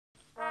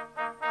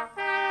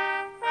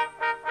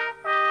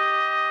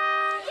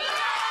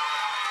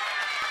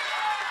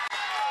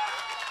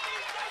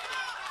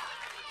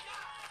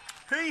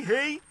Hej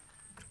hej!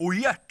 Och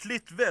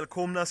hjärtligt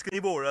välkomna ska ni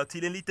vara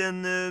till en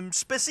liten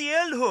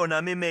speciell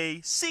hörna med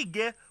mig,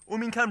 Sigge, och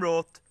min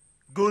kamrat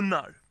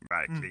Gunnar.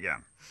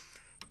 Verkligen.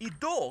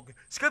 Idag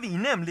ska vi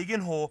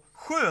nämligen ha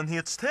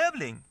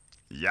skönhetstävling.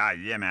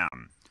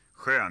 Jajamän.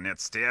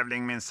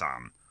 Skönhetstävling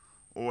minsann.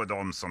 Och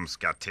de som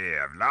ska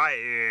tävla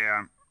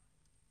är...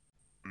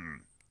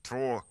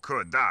 2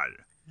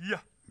 kuddar. Ja.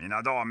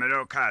 Mina damer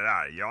och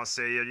herrar, jag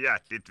säger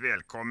hjärtligt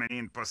välkommen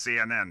in på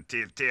scenen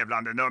till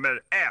tävlande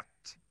nummer 1.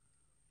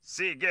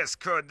 Sigges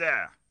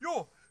kudde.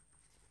 Ja.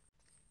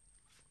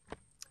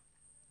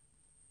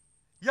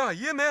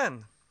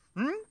 Jajamän.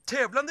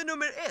 Tävlande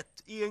nummer 1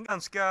 är en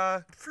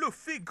ganska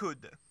fluffig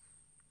kudde.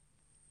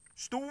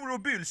 Stor och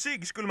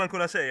bylsig skulle man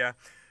kunna säga.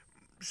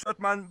 Så att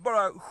man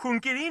bara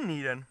sjunker in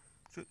i den.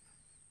 Så...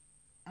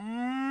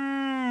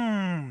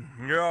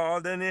 Ja,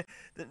 den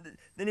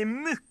är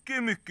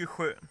mycket, mycket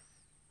skön.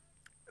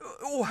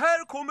 Och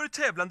här kommer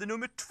tävlande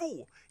nummer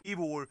 2 i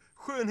vår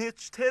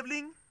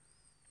skönhetstävling.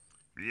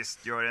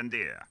 Visst gör den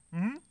det.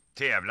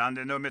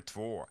 Tävlande nummer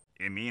 2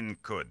 är min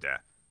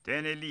kudde.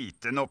 Den är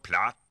liten och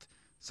platt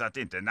så att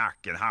inte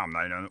nacken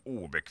hamnar i någon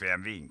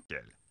obekväm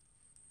vinkel.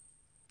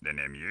 Den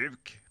är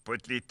mjuk på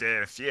ett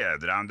lite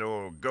fjädrande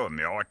och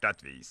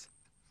gummiartat vis.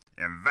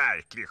 En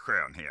verklig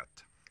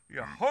skönhet.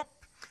 Jaha,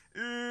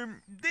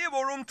 det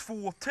var de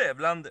 2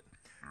 tävlande.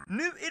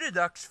 Nu är det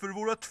dags för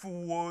våra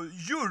 2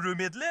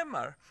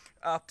 jurymedlemmar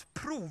att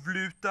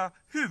provluta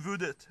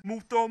huvudet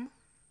mot dem.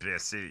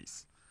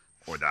 Precis.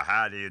 Och det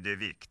här är ju det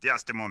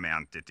viktigaste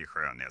momentet i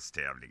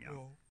skönhetstävlingen.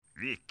 Ja.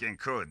 Vilken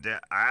kudde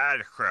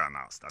är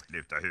skönast att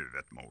luta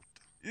huvudet mot?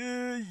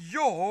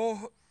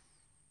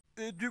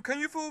 Du kan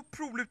ju få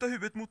provluta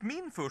huvudet mot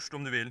min först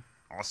om du vill.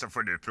 Och så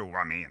får du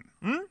prova min.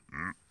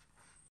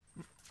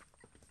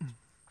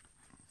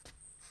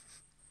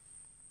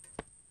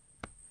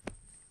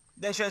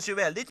 Den känns ju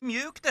väldigt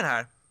mjuk den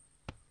här.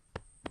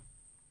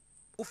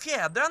 Och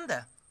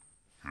fjädrande.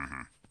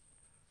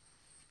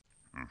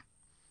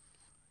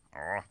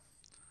 Ja,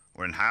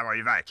 och den här var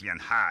ju verkligen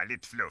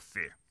härligt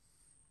fluffig.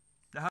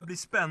 Det här blir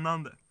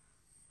spännande.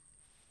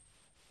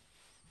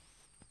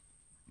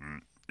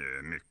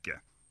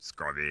 Mycket.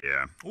 Ska vi...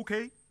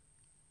 Okej.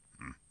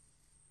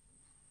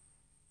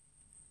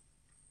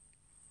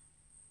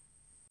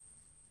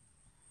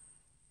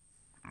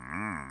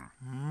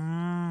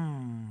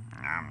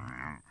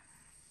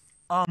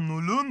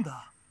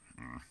 Annorlunda.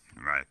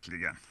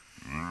 Verkligen.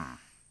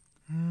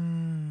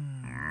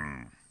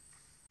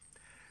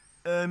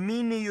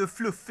 Min är ju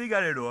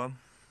fluffigare då.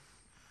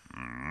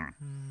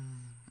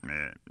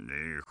 Men det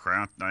är ju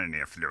skönt när den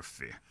är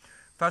fluffig.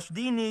 Fast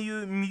din är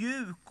ju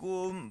mjuk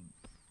och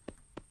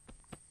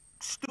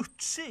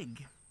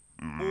studsig.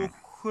 Och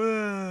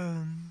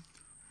skön.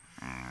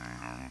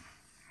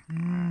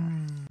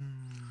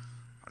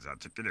 Alltså jag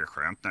tycker det är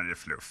skönt när det är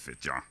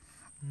fluffigt, ja.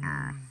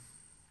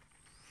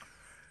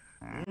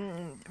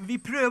 Vi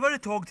prövar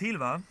ett tag till,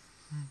 va?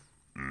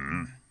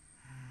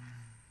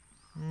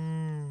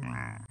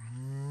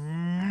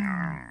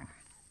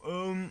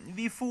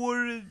 Vi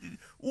får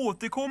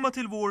återkomma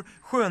till vår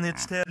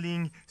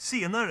skönhetstävling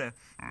senare.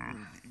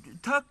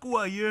 Tack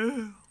och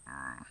adjö.